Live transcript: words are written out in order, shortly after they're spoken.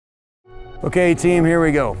Okay, team, here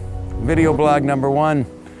we go. Video blog number 1,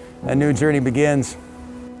 a new journey begins.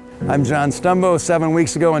 I'm John Stumbo. 7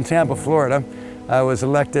 weeks ago in Tampa, Florida, I was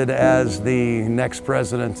elected as the next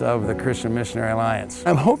president of the Christian Missionary Alliance.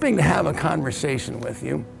 I'm hoping to have a conversation with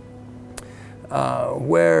you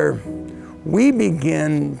where we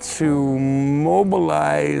begin to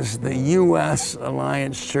mobilize the U.S.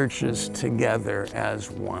 Alliance churches together as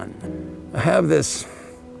one. I have this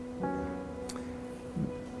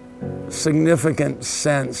significant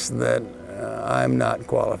sense that I'm not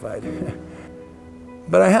qualified.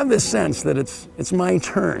 But I have this sense that it's my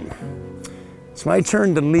turn. It's my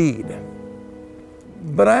turn to lead.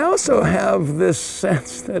 But I also have this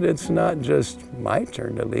sense that it's not just my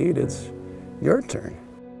turn to lead, it's your turn.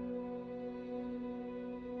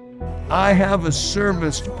 I have a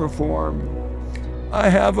service to perform. I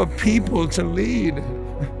have a people to lead.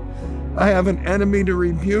 I have an enemy to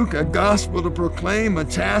rebuke, a gospel to proclaim, a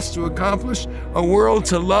task to accomplish, a world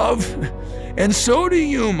to love. And so do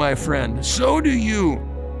you, my friend, so do you.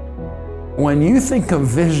 When you think of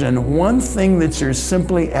vision, one thing that you're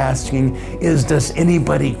simply asking is, does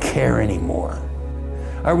anybody care anymore?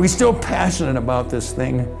 Are we still passionate about this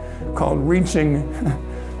thing called reaching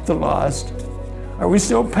the lost? Are we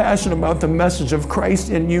still passionate about the message of Christ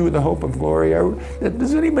in you, the hope of glory?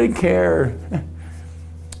 Does anybody care?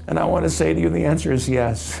 And I want to say to you, the answer is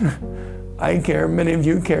yes. I care, many of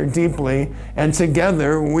you care deeply, and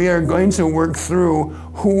together we are going to work through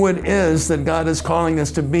who it is that God is calling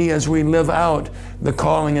us to be as we live out the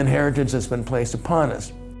calling and heritage that's been placed upon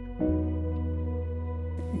us.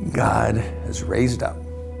 God has raised up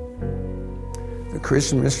the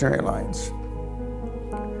Christian Missionary Alliance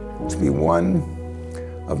to be one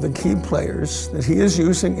of the key players that He is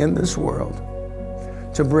using in this world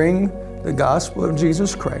to bring the gospel of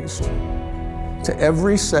Jesus Christ to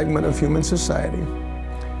every segment of human society,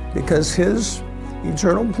 because His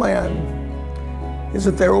eternal plan is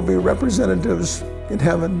that there will be representatives in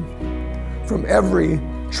heaven from every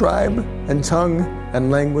tribe and tongue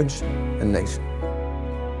and language and nation.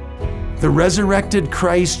 The resurrected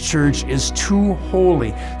Christ Church is too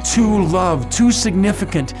holy, too loved, too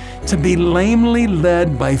significant to be lamely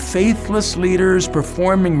led by faithless leaders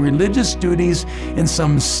performing religious duties in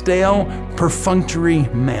some stale, perfunctory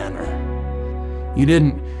manner. You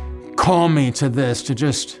didn't call me to this to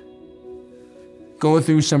just go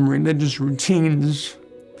through some religious routines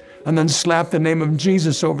and then slap the name of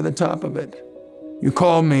Jesus over the top of it. You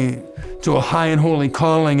called me to a high and holy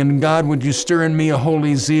calling, and God, would you stir in me a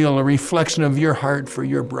holy zeal, a reflection of your heart for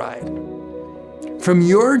your bride. From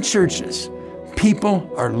your churches, people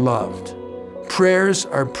are loved. Prayers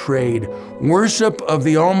are prayed. Worship of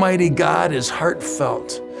the Almighty God is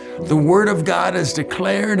heartfelt. The Word of God is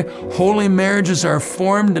declared. Holy marriages are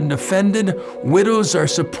formed and defended. Widows are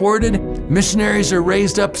supported. Missionaries are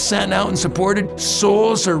raised up, sent out, and supported.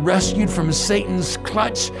 Souls are rescued from Satan's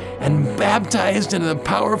clutch and baptized into the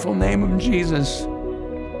powerful name of Jesus.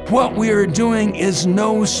 What we are doing is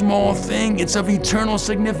no small thing. It's of eternal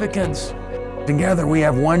significance. Together we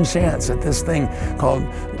have one chance at this thing called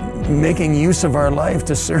making use of our life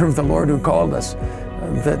to serve the Lord who called us.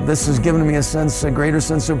 That this has given me a greater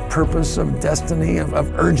sense of purpose, of destiny, of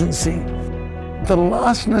urgency. The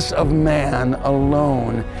lostness of man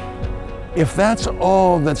alone, if that's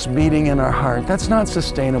all that's beating in our heart, that's not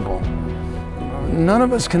sustainable. None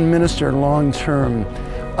of us can minister long-term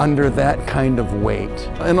under that kind of weight.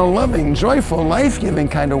 In a loving, joyful, life-giving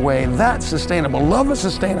kind of way, that's sustainable. Love is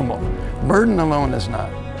sustainable. Burden alone is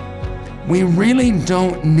not. We really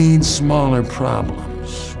don't need smaller problems.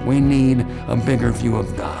 We need a bigger view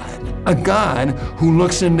of God. A God who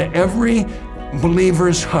looks into every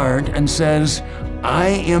believer's heart and says, I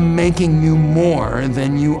am making you more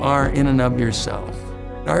than you are in and of yourself.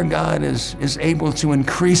 Our God is able to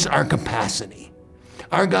increase our capacity.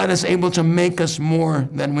 Our God is able to make us more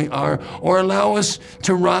than we are, or allow us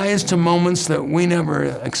to rise to moments that we never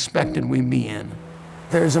expected we'd be in.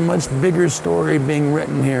 There's a much bigger story being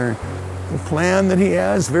written here. The plan that He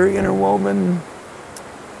has, very interwoven.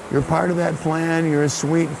 You're part of that plan. You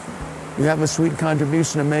have a sweet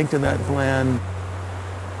contribution to make to that plan.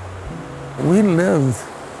 We live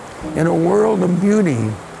in a world of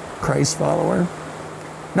beauty, Christ follower.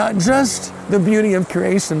 Not just the beauty of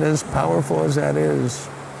creation, as powerful as that is,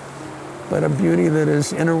 but a beauty that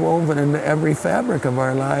is interwoven into every fabric of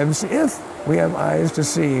our lives if we have eyes to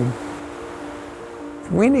see.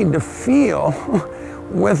 We need to feel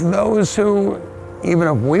with those who, even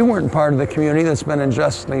if we weren't part of the community that's been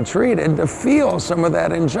unjustly treated, to feel some of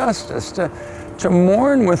that injustice, to to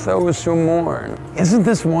mourn with those who mourn. Isn't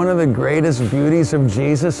this one of the greatest beauties of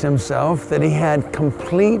Jesus himself, that he had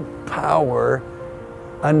complete power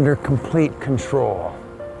under complete control?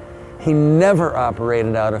 He never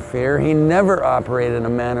operated out of fear. He never operated in a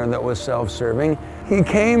manner that was self-serving. He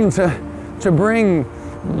came to bring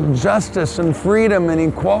justice and freedom and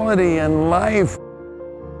equality and life.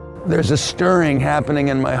 There's a stirring happening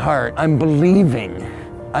in my heart. I'm believing,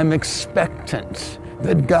 I'm expectant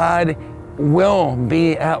that God will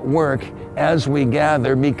be at work as we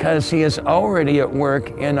gather, because he is already at work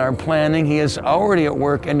in our planning. He is already at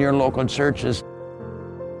work in your local churches.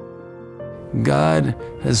 God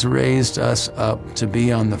has raised us up to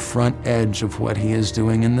be on the front edge of what he is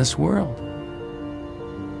doing in this world.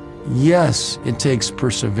 Yes, it takes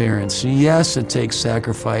perseverance. Yes, it takes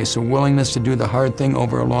sacrifice, a willingness to do the hard thing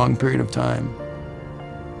over a long period of time.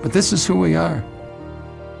 But this is who we are.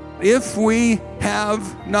 If we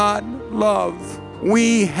have not love,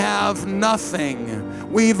 we have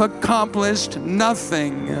nothing. We've accomplished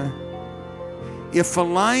nothing. If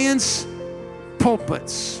Alliance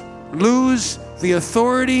pulpits lose the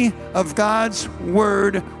authority of God's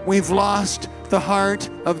word, we've lost the heart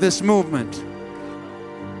of this movement.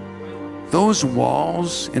 Those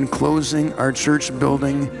walls enclosing our church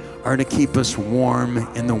building are to keep us warm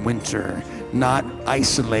in the winter, not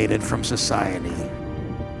isolated from society.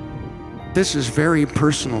 This is very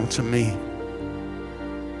personal to me,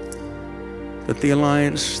 that the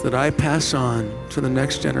Alliance that I pass on to the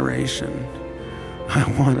next generation, I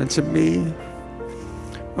want it to be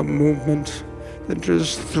a movement that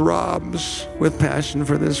just throbs with passion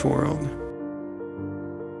for this world.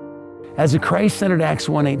 As a Christ-centered Acts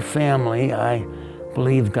 1:8 family, I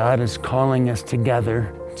believe God is calling us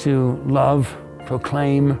together to love,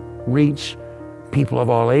 proclaim, reach people of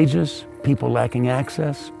all ages, people lacking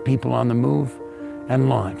access, people on the move, and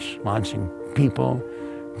launching people,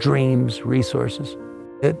 dreams, resources.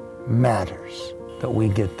 It matters that we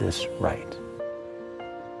get this right.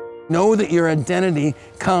 Know that your identity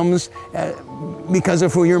comes because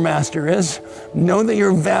of who your master is. Know that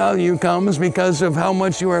your value comes because of how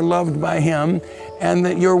much you are loved by him, and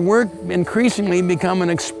that your work increasingly become an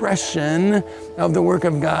expression of the work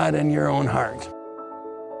of God in your own heart.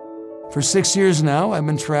 For 6 years now, I've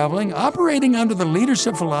been traveling, operating under the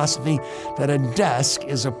leadership philosophy that a desk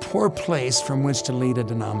is a poor place from which to lead a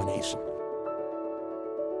denomination.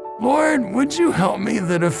 Lord, would you help me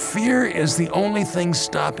that if fear is the only thing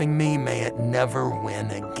stopping me, may it never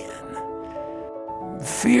win again.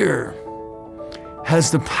 Fear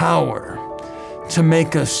has the power to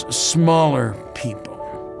make us smaller people,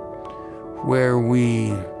 where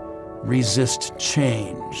we resist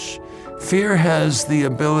change. Fear has the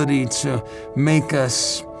ability to make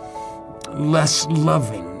us less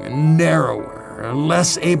loving, narrower,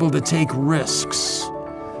 less able to take risks,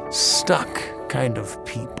 stuck kind of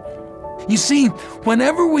people. You see,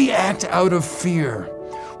 whenever we act out of fear,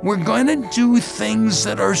 we're going to do things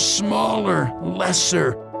that are smaller,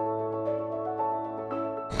 lesser.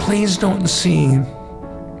 Please don't see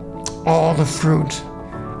all the fruit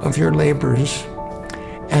of your labors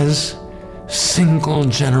as single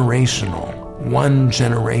generational, one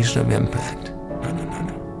generation of impact. No.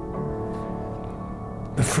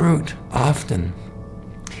 The fruit often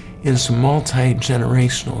is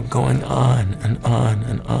multi-generational, going on and on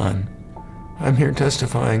and on. I'm here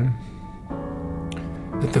testifying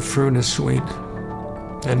that the fruit is sweet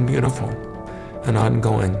and beautiful and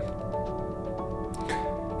ongoing.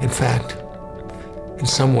 In fact, in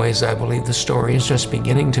some ways, I believe the story is just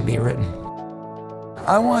beginning to be written.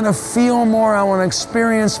 I want to feel more, I want to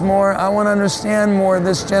experience more, I want to understand more of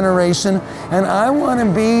this generation, and I want to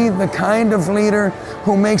be the kind of leader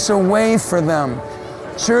who makes a way for them.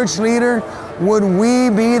 Church leader, would we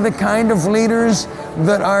be the kind of leaders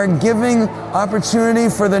that are giving opportunity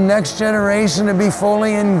for the next generation to be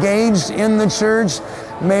fully engaged in the church?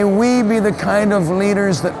 May we be the kind of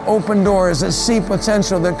leaders that open doors, that see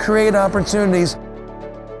potential, that create opportunities.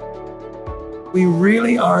 We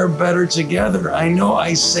really are better together. I know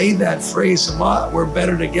I say that phrase a lot, we're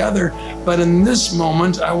better together, but in this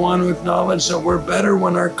moment, I want to acknowledge that we're better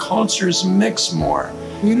when our cultures mix more.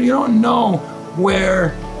 You don't know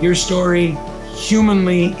where your story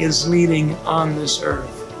humanly is leading on this earth.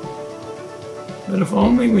 But if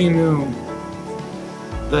only we knew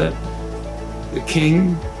that the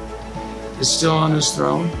King is still on his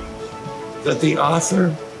throne, that the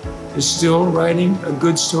author is still writing a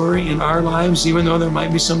good story in our lives, even though there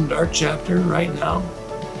might be some dark chapter right now.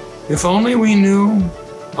 If only we knew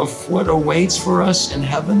of what awaits for us in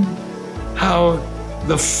heaven, how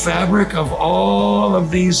the fabric of all of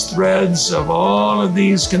these threads, of all of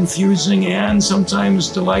these confusing and sometimes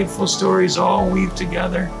delightful stories all weave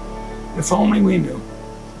together. If only we knew.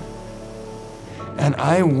 And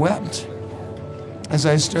I wept as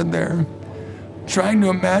I stood there, trying to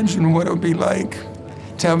imagine what it would be like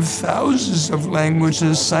to have thousands of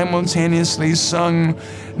languages simultaneously sung,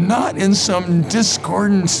 not in some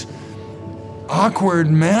discordant, awkward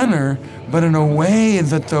manner, but in a way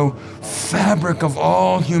that the fabric of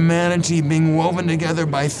all humanity being woven together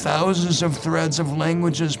by thousands of threads of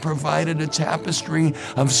languages provided a tapestry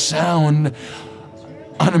of sound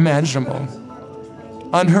unimaginable,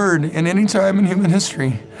 unheard in any time in human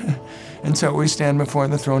history, until we stand before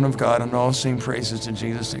the throne of God and all sing praises to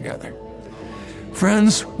Jesus together.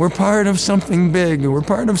 Friends, we're part of something big. We're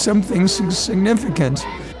part of something significant.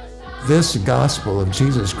 This gospel of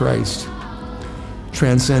Jesus Christ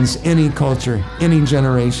transcends any culture, any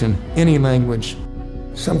generation, any language.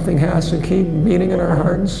 Something has to keep beating in our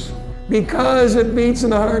hearts because it beats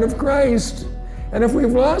in the heart of Christ. And if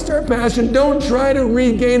we've lost our passion, don't try to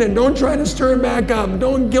regain it. Don't try to stir it back up.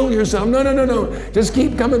 Don't guilt yourself. No. Just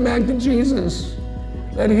keep coming back to Jesus.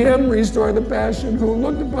 Let him restore the passion, who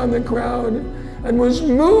looked upon the crowd and was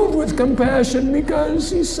moved with compassion because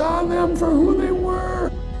he saw them for who they were.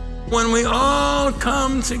 When we all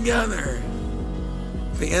come together,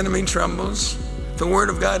 the enemy trembles, the word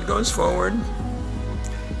of God goes forward,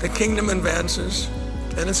 the kingdom advances,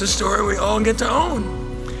 and it's a story we all get to own.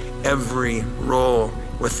 Every role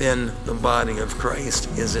within the body of Christ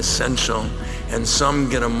is essential, and some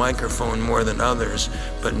get a microphone more than others,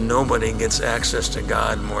 but nobody gets access to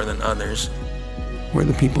God more than others. We're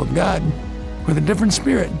the people of God with a different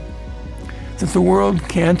spirit that the world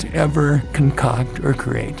can't ever concoct or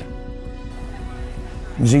create.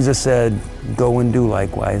 Jesus said, "Go and do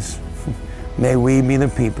likewise." May we be the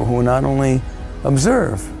people who not only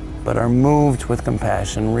observe, but are moved with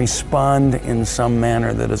compassion, respond in some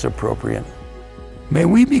manner that is appropriate. May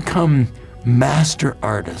we become master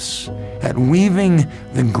artists at weaving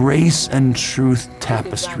the grace and truth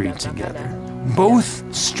tapestry together. Both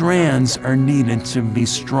strands are needed to be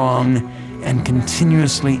strong and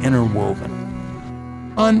continuously interwoven.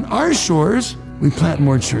 On our shores, we plant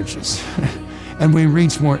more churches and we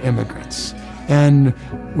reach more immigrants and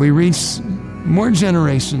we reach more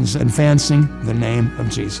generations advancing the name of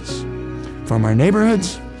Jesus. From our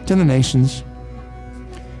neighborhoods to the nations,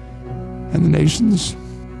 and the nations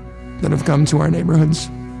that have come to our neighborhoods.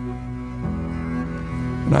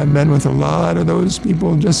 And I've been with a lot of those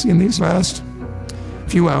people just in these last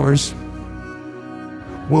few hours.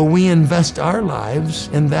 Will we invest our lives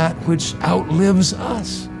in that which outlives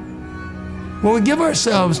us? Will we give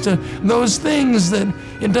ourselves to those things that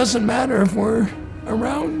it doesn't matter if we're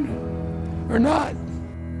around or not?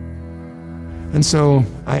 And so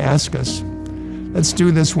I ask us, let's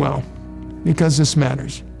do this well, because this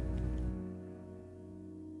matters.